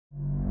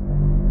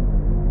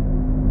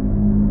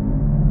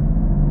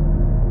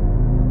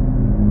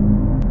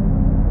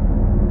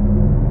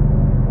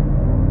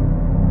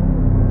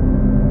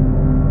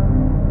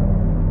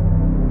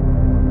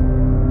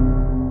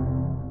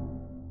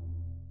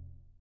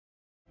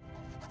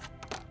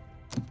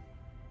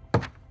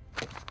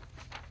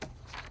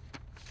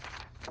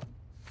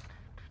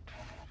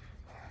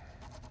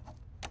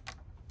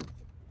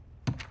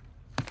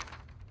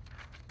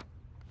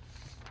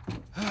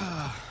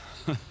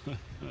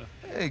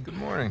Hey, good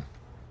morning.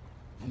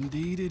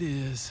 Indeed it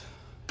is.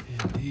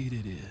 Indeed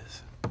it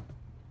is.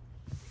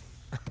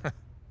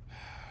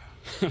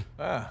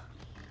 Ah,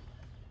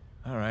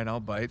 all right,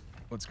 I'll bite.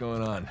 What's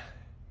going on?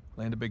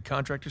 Land a big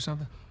contract or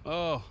something?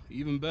 Oh,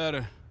 even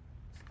better.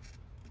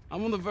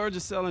 I'm on the verge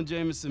of selling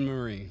Jameson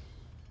Marine.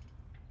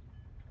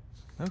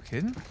 No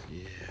kidding.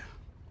 Yeah.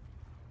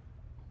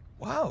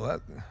 Wow.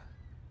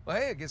 Well,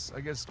 hey, I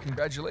guess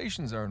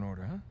congratulations are in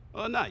order, huh?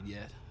 Well, not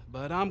yet,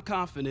 but I'm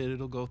confident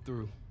it'll go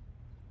through.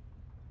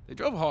 They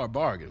drove a hard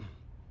bargain,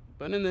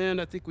 but in the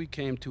end, I think we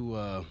came to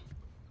a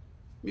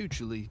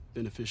mutually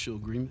beneficial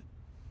agreement.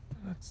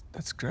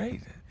 That's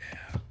great.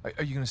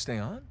 Are you gonna stay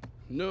on?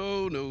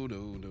 No.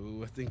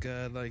 I think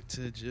I'd like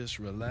to just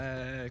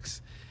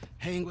relax,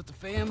 hang with the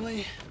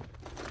family,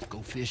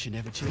 go fishing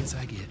every chance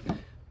I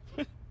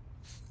get.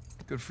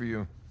 Good for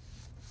you.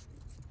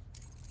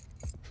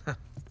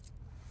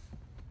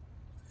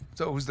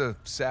 So who's the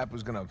sap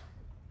who's gonna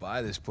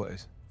buy this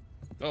place?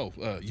 Oh,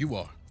 you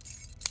are.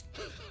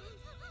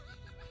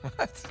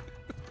 What?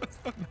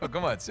 No,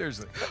 come on,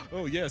 seriously.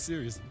 Oh, yeah,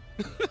 seriously.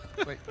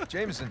 Wait,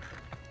 Jameson.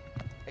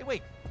 Hey,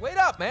 wait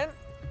up, man.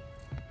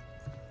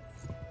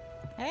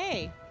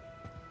 Hey.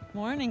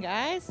 Morning,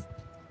 guys.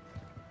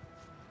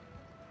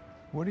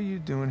 What are you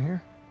doing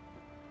here?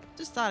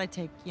 Just thought I'd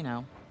take,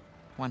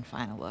 one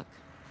final look.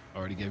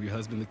 Already gave your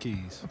husband the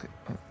keys. Okay.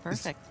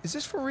 Perfect. Is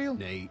this for real?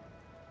 Nate,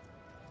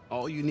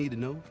 all you need to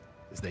know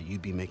is that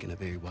you'd be making a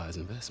very wise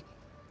investment.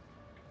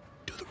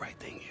 Do the right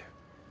thing here.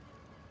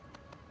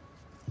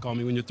 Call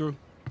me when you're through.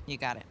 You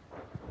got it.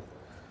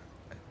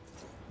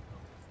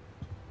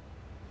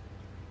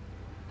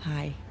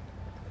 Hi.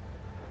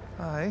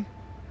 Hi.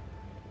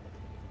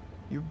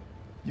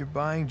 You're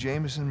buying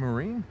Jameson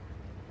Marine?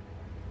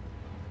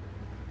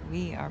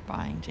 We are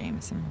buying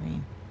Jameson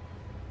Marine.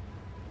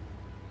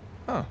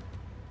 Oh.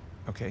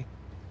 Okay.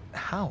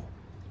 How?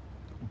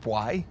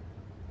 Why?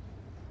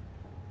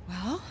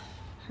 Well,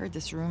 heard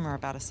this rumor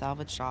about a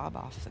salvage job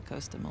off the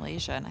coast of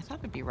Malaysia, and I thought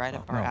it'd be right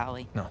up our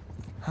alley. No.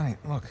 Honey,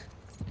 look.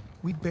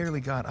 We barely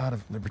got out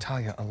of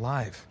Libertalia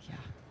alive. Yeah.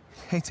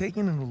 Hey,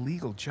 taking an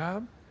illegal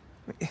job?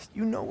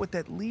 You know what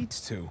that leads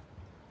to.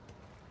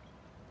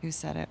 Who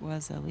said it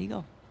was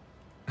illegal?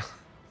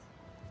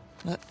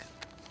 Look.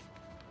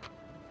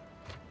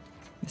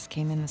 This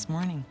came in this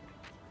morning.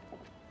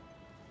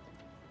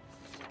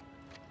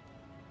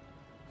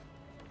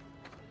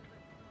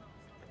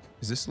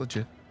 Is this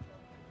legit?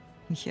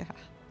 Yeah.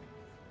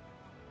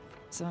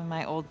 Some of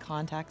my old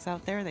contacts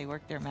out there, they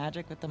worked their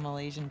magic with the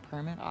Malaysian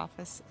permit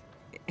office.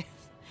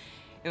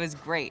 It was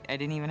great. I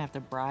didn't even have to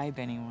bribe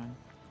anyone.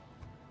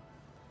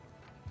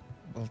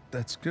 Well,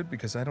 that's good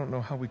because I don't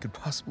know how we could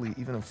possibly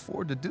even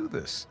afford to do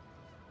this.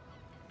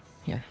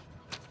 Here.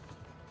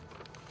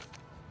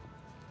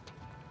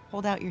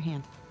 Hold out your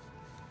hand.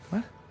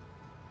 What?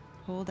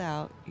 Hold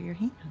out your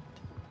hand.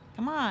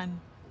 Come on.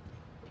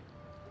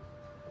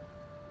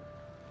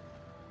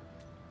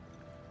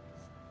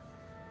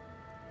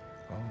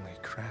 Holy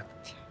crap.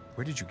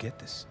 Where did you get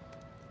this?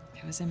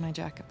 It was in my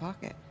jacket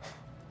pocket.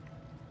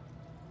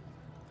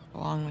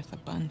 Along with a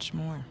bunch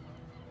more.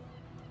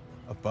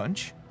 A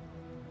bunch?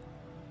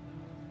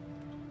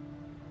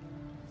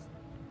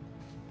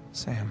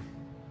 Sam.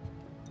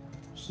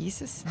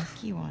 He's a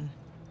sneaky one.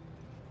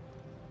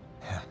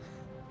 Yeah.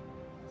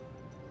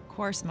 Of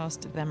course,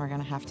 most of them are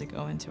gonna have to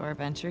go into our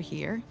venture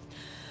here,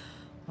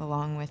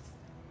 along with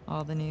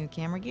all the new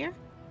camera gear.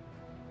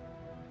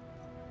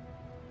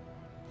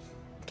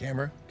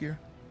 Camera gear?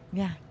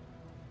 Yeah.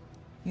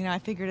 I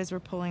figured as we're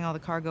pulling all the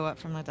cargo up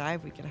from the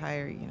dive, we could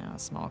hire, a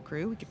small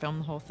crew. We could film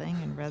the whole thing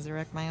and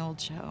resurrect my old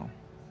show.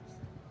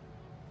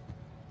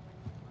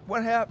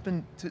 What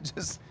happened to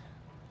just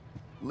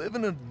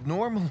living a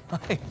normal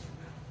life?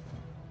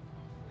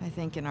 I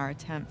think in our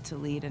attempt to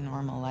lead a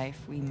normal life,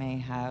 we may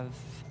have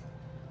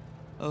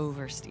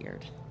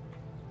oversteered.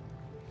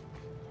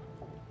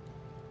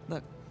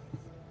 Look,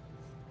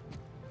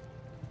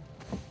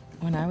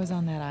 when I was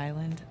on that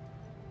island,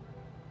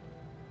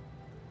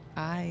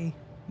 I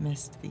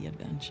missed the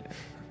adventure.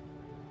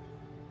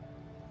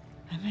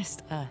 I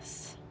missed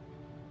us.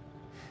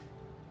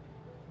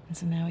 And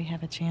so now we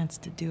have a chance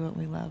to do what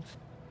we love.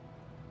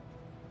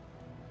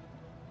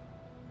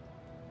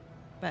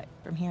 But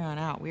from here on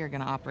out, we are going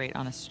to operate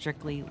on a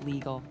strictly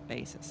legal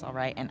basis, all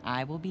right? And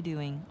I will be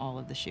doing all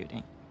of the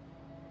shooting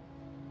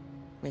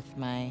with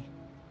my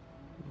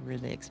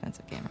really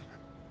expensive camera.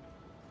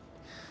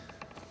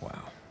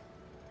 Wow.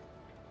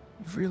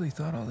 You've really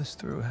thought all this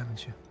through,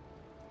 haven't you?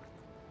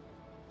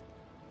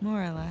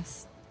 More or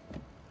less.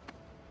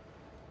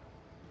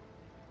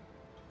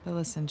 But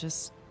listen,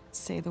 just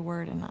say the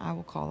word and I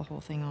will call the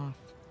whole thing off.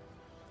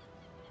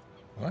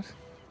 What?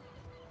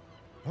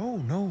 Oh,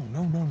 no.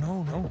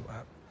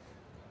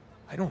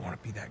 I don't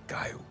want to be that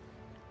guy who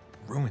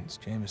ruins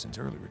Jameson's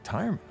early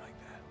retirement like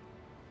that.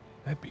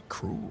 That'd be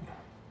cruel.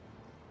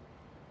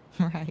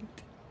 Right.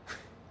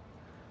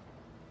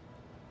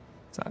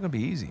 It's not gonna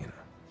be easy,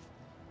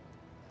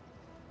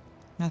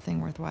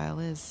 Nothing worthwhile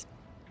is.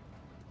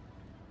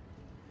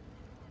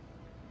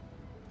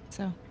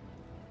 So,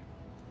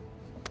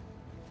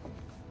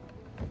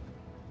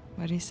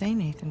 what do you say,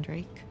 Nathan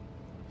Drake?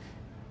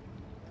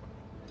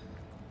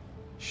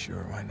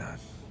 Sure, why not?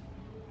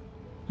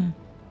 Hmm.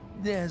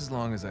 Yeah, as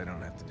long as I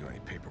don't have to do any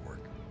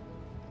paperwork.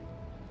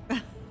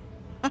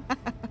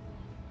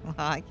 Well,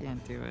 I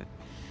can't do it.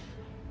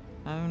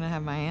 I'm gonna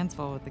have my hands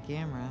full with the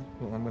camera.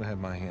 Well, I'm gonna have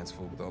my hands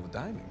full with all the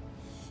diving.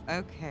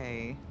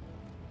 Okay,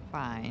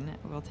 fine.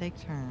 We'll take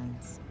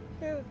turns.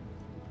 Yeah.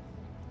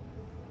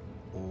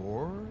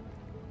 Or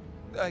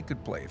I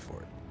could play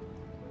for it.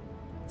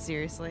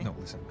 Seriously? No,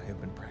 listen, I have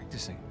been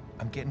practicing.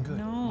 I'm getting good.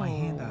 No. My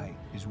hand-eye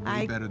is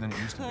way better than it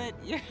used to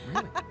be.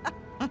 Really?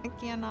 I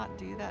cannot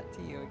do that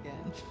to you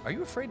again. Are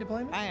you afraid to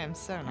play me? I am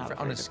so not afraid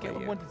On a to scale play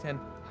of you. 1 to 10,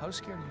 how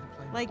scared are you to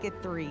play me? Like a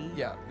 3.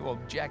 Yeah, well,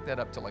 jack that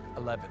up to like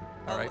 11,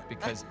 all right?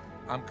 Because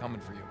I'm coming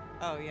for you.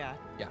 Oh, yeah.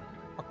 Yeah.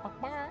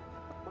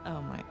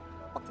 Oh, my.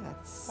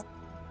 That's...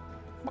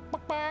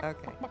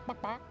 Okay.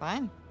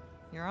 Fine.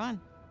 You're on.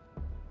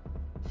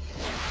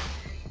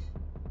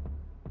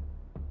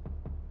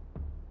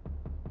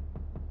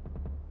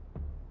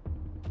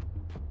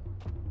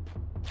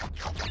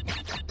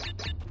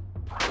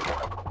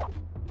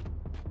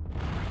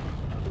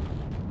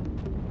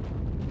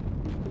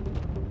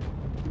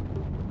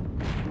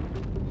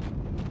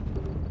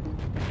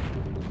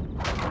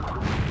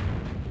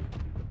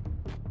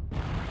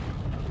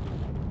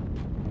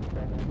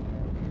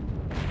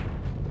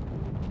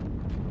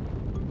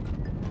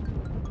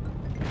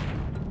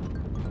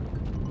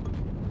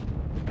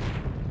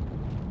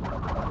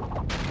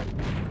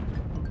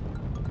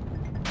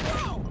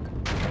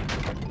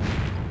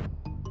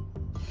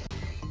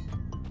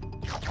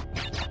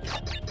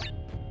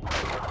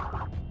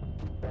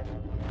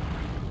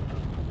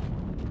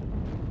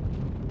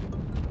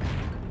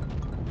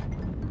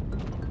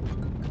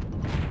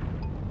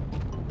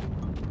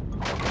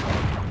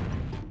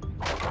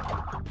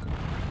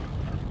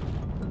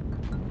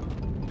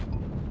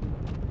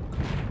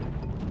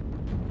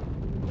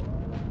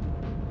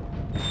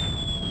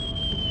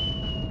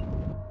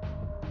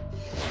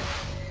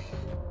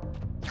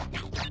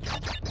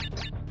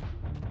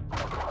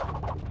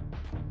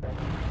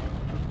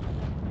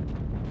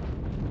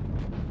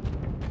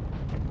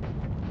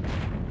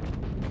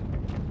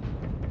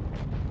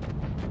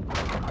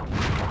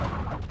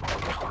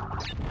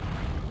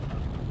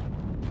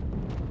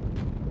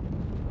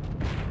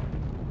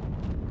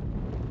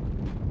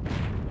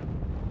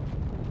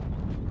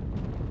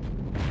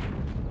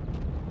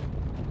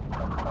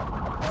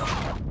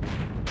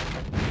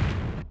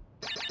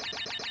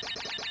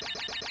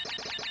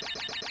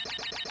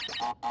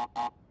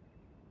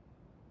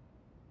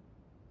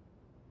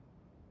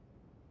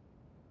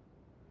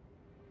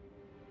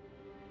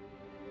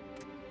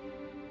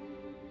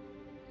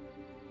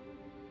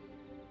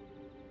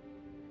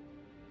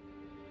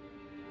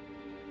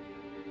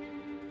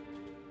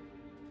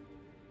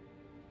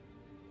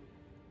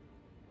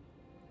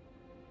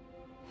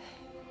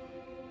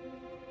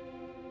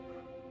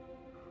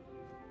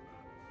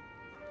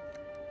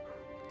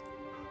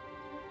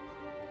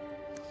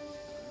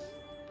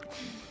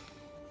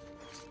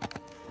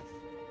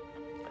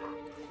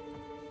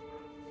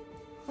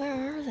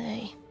 Where are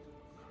they?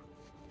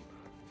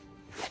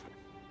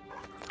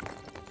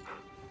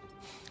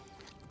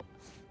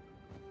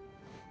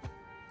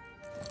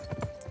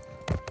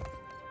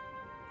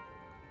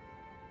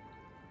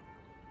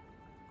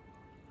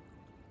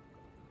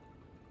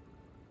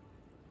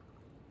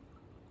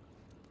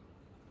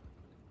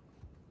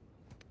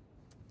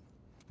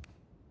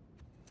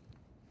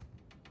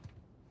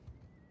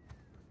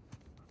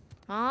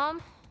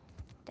 Mom?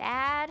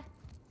 Dad?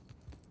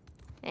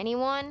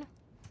 Anyone?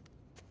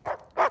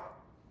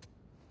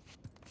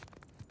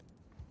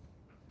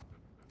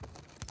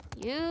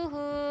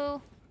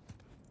 Yoo-hoo!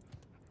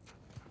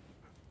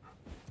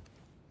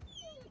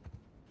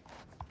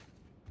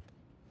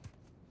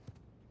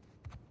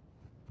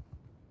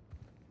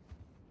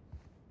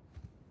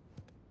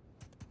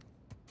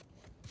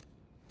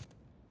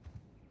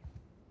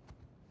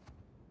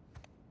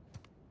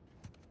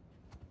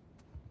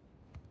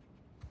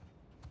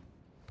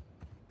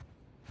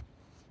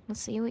 Let's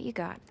see what you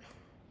got.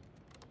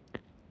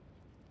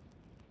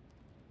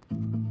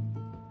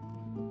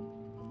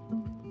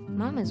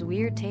 Mom has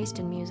weird taste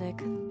in music,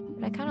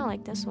 but I kind of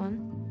like this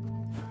one.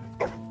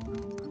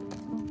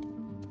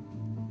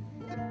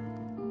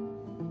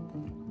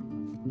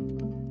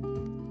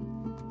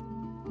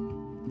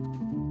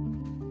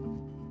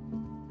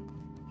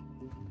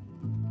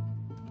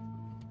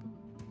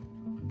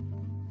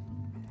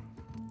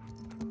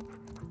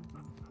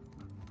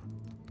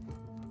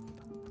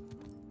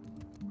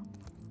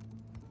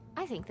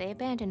 I think they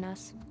abandoned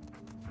us.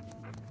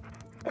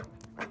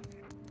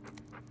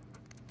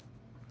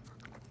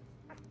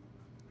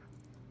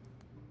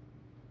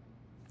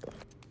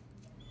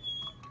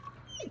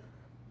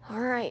 All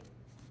right.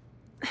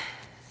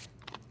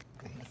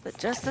 But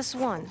just this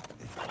one.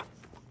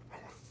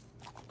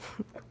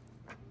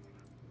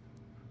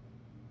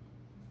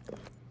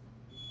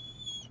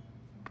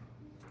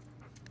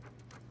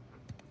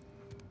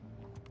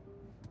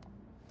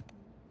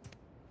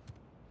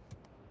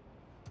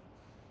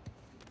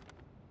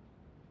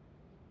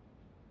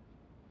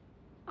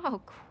 Oh,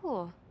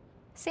 cool.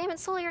 Sam and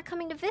Sully are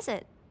coming to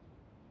visit.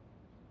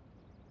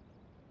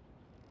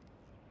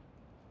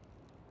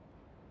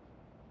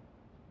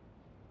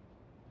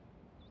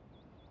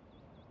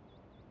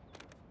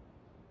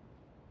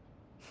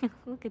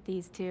 Look at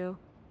these two.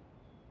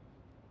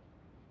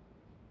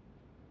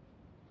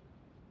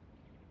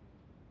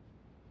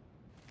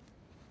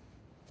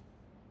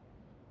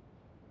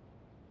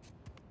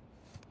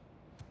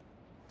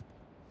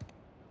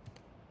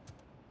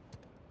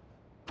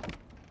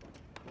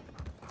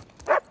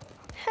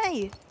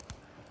 Hey!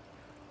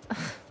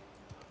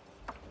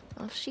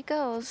 Off she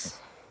goes.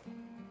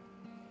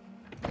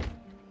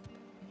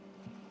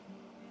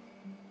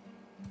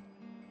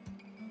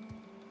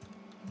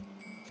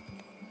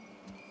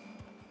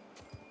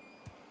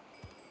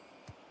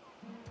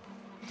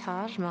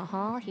 Taj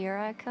Mahal, here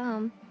I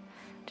come.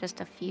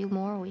 Just a few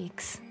more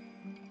weeks.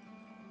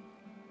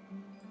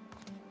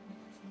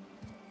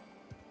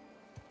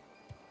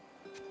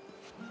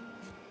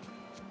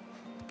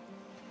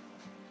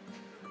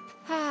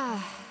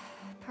 Ah,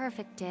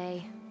 perfect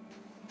day.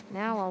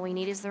 Now all we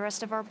need is the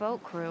rest of our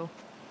boat crew.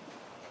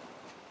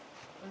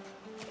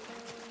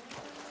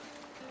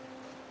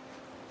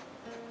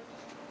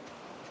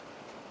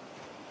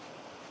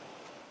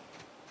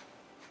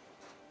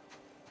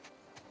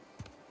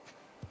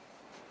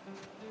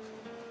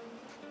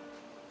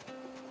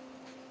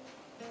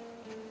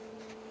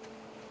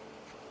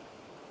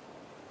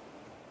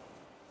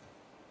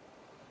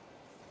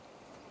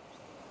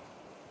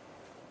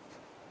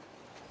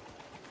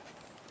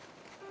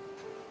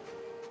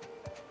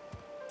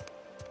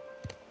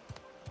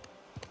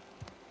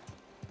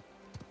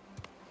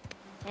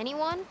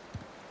 Anyone?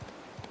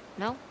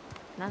 No?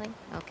 Nothing?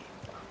 Okay.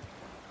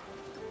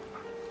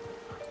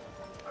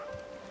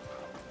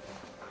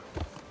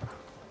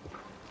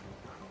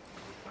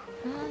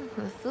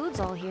 The food's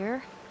all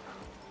here.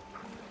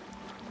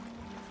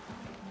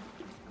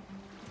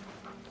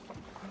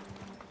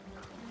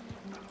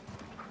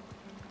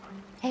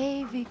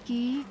 Hey,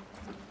 Vicky.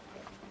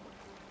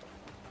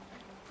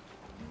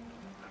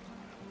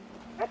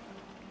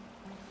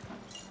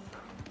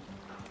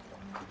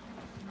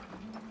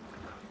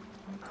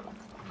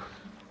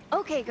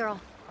 Okay, girl.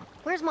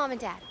 Where's Mom and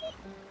Dad?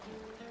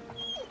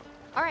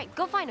 All right,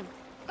 go find them.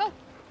 Go!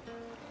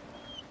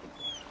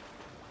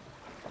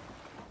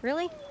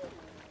 Really?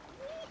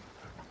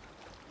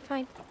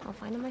 Fine, I'll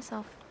find them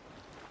myself.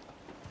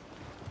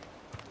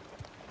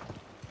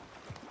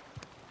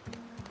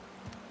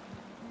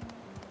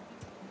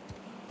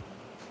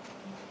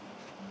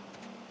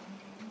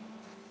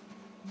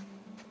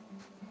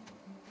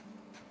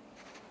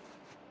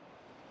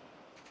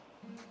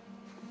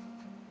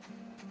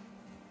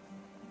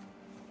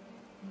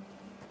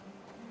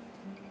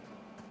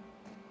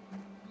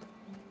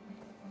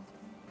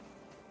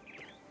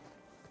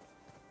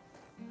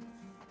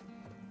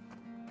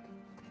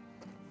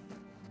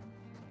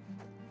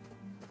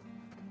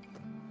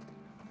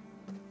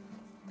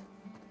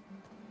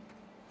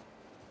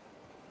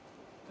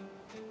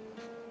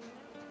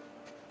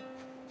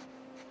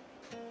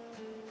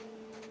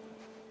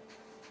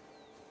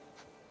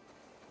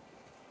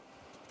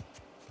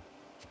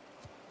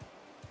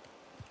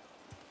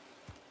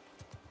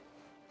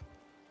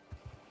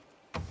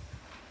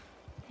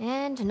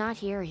 And not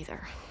here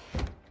either.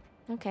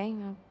 Okay,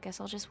 I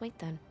guess I'll just wait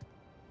then.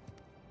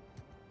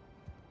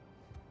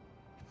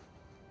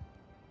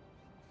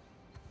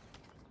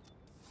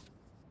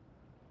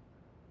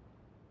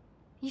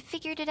 You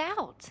figured it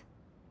out.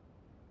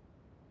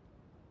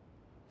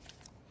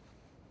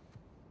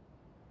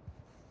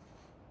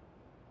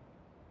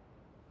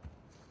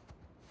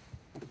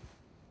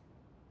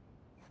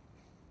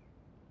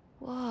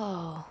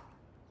 Whoa.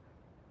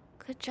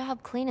 Good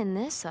job cleaning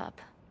this up.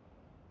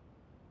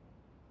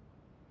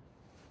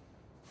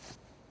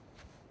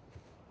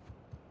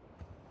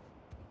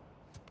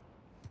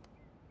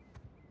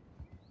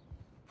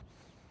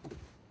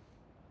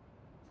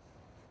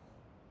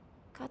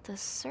 Got the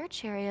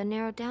search area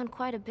narrowed down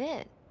quite a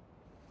bit.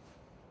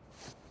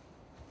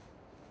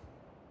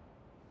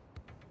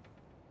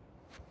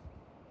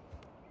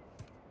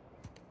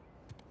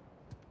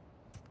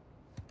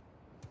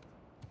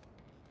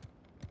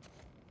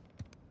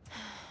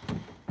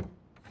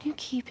 What do you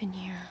keep in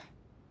here?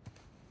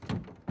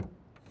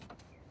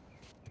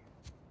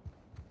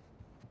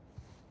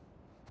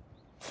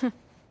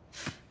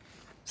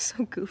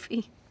 So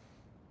goofy.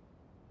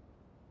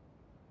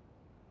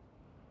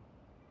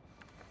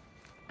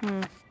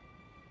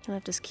 He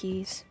left his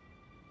keys.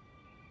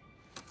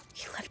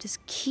 He left his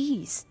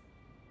keys.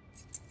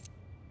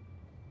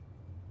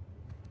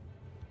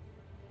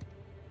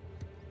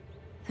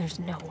 There's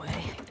no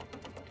way.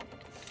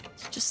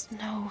 There's just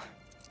no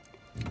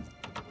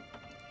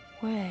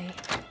way.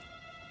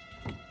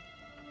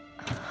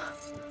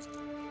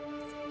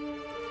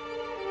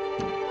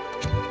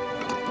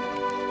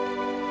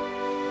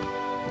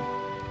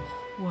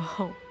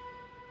 Whoa.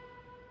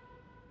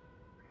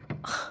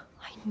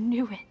 I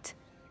knew it.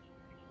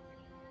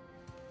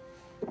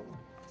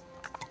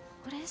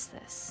 What is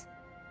this?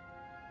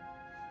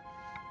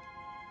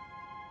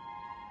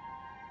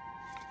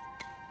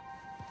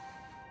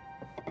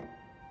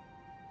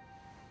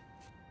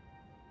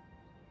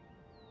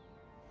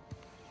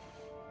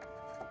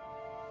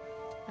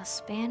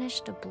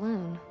 Spanish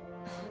doubloon.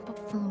 But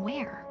from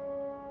where?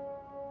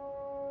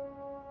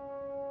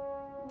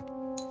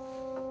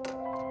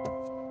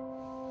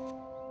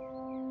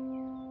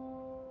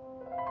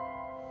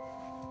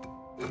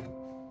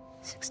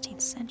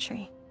 '16th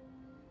century.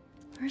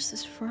 Where's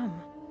this from?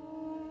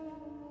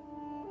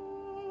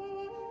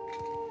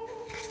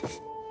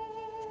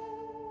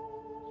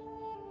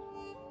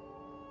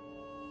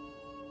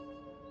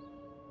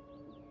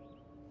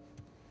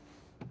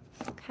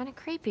 Kinda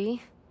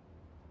creepy.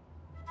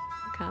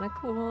 Kinda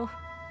cool.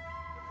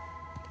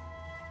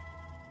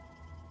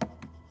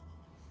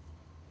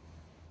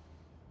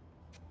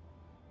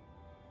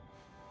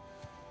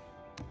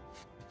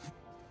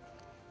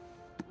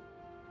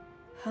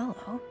 Hello.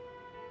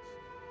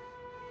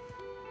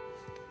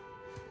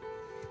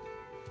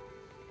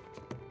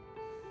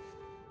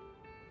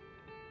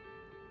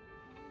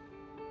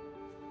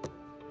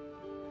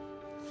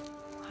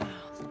 Wow.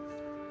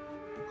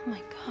 Oh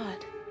my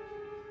God.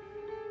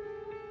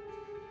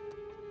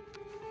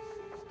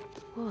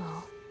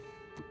 Whoa.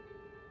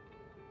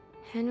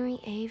 Henry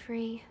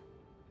Avery.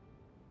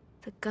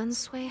 The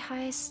Gunsway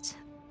heist.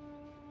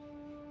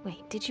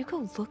 Wait, did you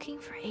go looking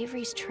for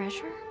Avery's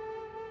treasure?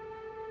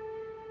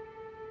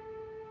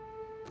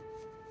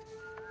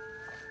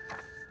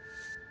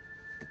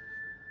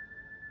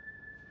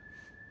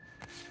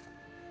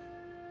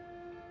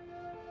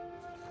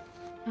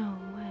 No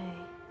way.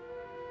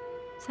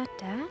 Is that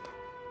Dad?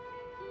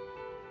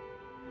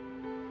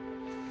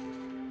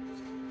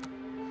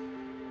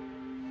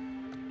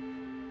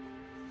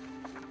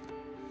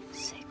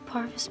 Sig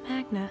Parvis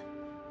Magna.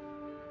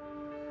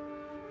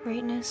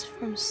 Greatness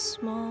from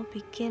small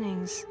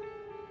beginnings.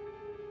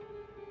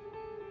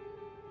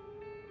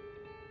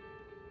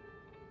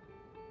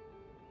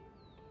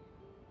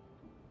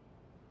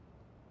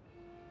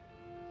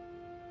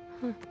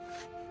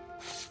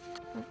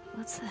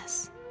 What's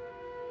this?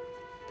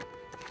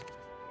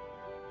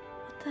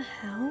 What the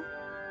hell?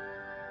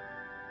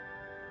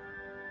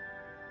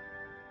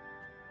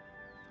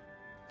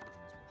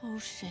 Oh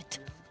shit.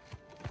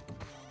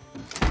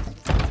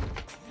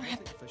 Crap.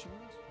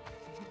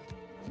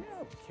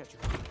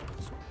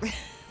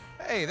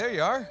 Hey, there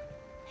you are.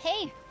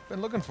 Hey,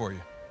 Been looking for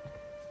you.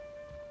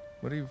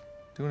 What are you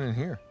doing in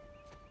here?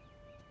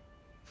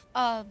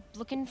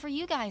 looking for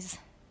you guys.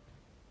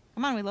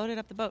 Come on, we loaded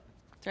up the boat.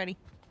 It's ready.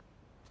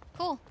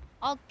 Cool.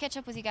 I'll catch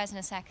up with you guys in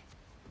a sec.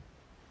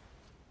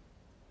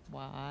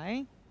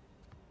 Why?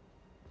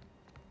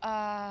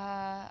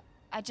 I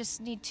just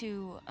need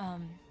to,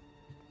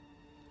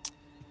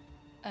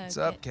 What's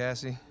up,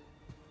 Cassie?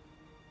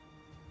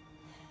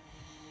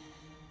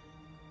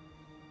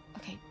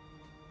 Okay.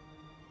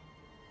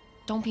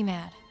 Don't be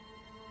mad.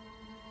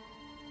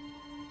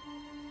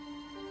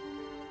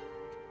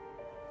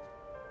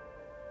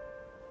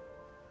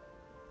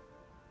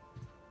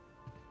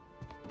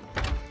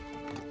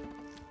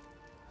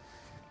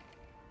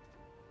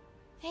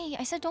 Hey,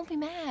 I said don't be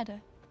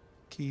mad.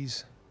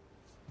 Keys.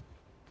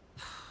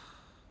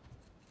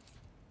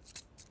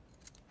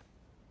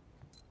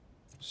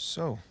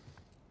 So,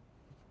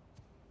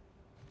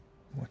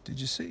 what did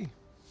you see?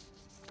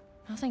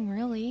 Nothing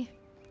really.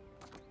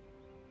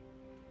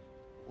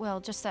 Well,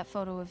 just that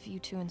photo of you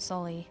two and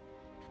Sully.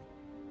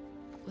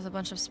 With a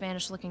bunch of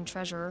Spanish-looking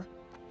treasure.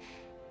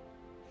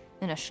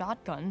 And a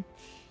shotgun.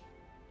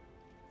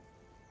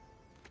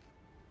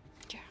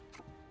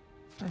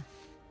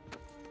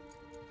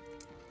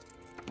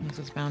 This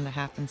was bound to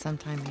happen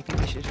sometime. Maybe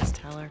we should just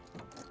tell her.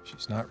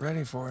 She's not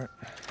ready for it.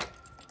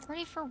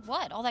 Ready for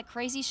what? All that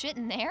crazy shit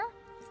in there?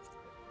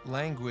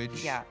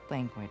 Language. Yeah,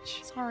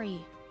 language. Sorry.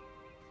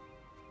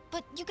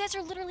 But you guys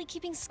are literally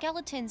keeping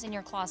skeletons in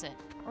your closet.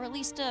 Or at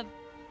least a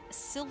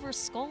silver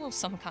skull of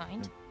some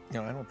kind. You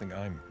know, I don't think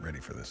I'm ready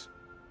for this.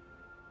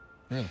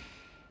 Really?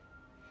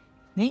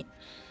 Nate,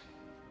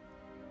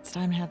 it's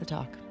time to have the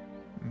talk.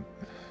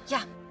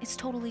 Yeah, it's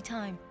totally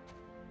time.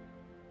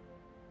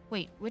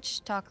 Wait,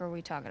 which talk are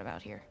we talking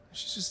about here?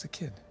 She's just a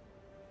kid.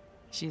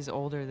 She's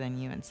older than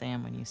you and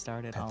Sam when you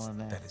started all of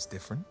That is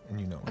different, and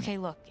you know it. Okay,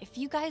 look, if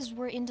you guys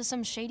were into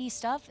some shady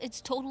stuff, it's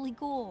totally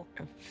cool.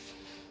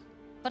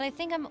 But I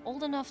think I'm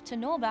old enough to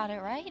know about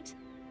it, right?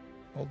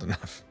 Old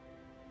enough.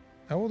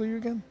 How old are you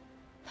again?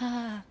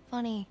 Haha,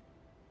 funny.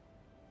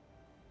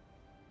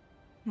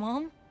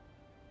 Mom?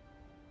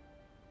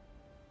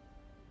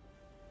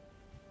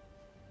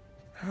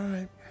 All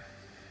right.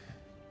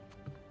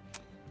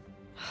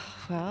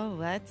 Well,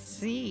 let's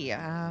see.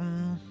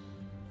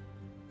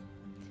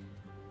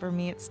 For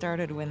me, it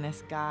started when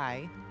this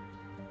guy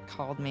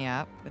called me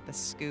up with a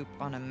scoop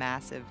on a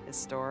massive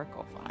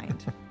historical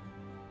find.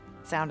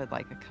 It sounded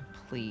like a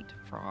complete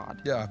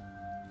fraud. Yeah,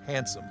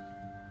 handsome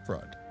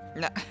fraud.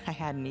 No, I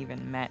hadn't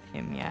even met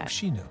him Oh, yet.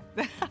 she knew.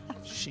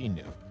 She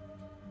knew.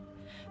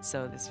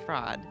 So this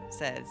fraud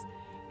says,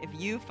 if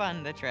you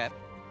fund the trip,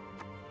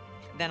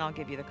 then I'll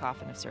give you the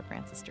coffin of Sir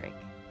Francis Drake.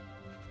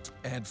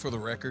 And for the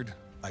record,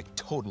 I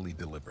totally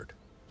delivered.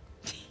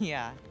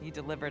 Yeah, you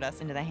delivered us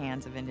into the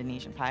hands of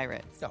Indonesian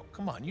pirates. Oh,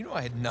 come on. You know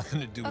I had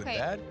nothing to do with Okay,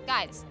 that.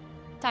 guys,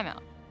 time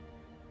out.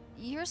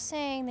 you're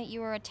saying that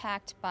you were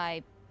attacked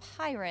by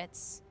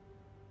pirates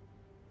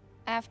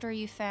after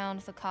you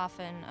found the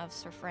coffin of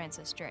Sir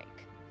Francis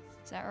Drake.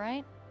 Is that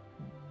right?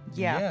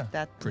 Yeah,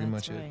 pretty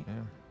that's much right. it.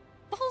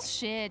 Yeah.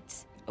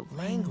 Bullshit.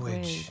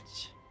 Language.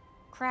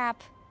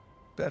 Crap.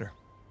 Better.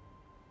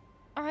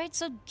 All right,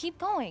 so keep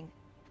going.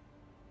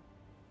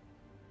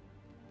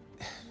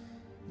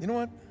 You know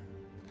what?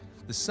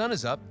 The sun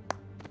is up.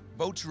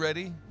 Boat's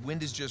ready.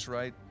 Wind is just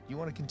right. You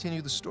want to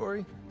continue the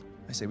story?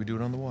 I say we do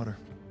it on the water.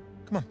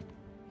 Come on.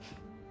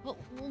 Well,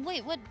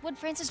 wait, what'd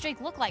Francis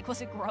Drake look like?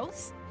 Was it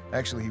gross?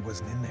 Actually, he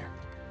wasn't in there.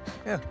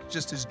 Yeah,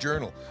 just his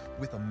journal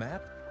with a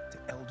map to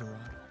El Dorado.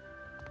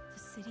 The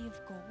City of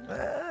Gold?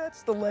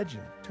 That's the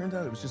legend. Turns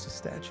out it was just a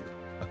statue.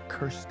 A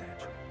cursed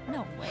statue.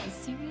 No way,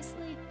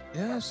 seriously?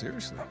 Yeah,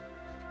 seriously.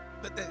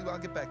 But I'll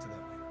get back to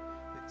that.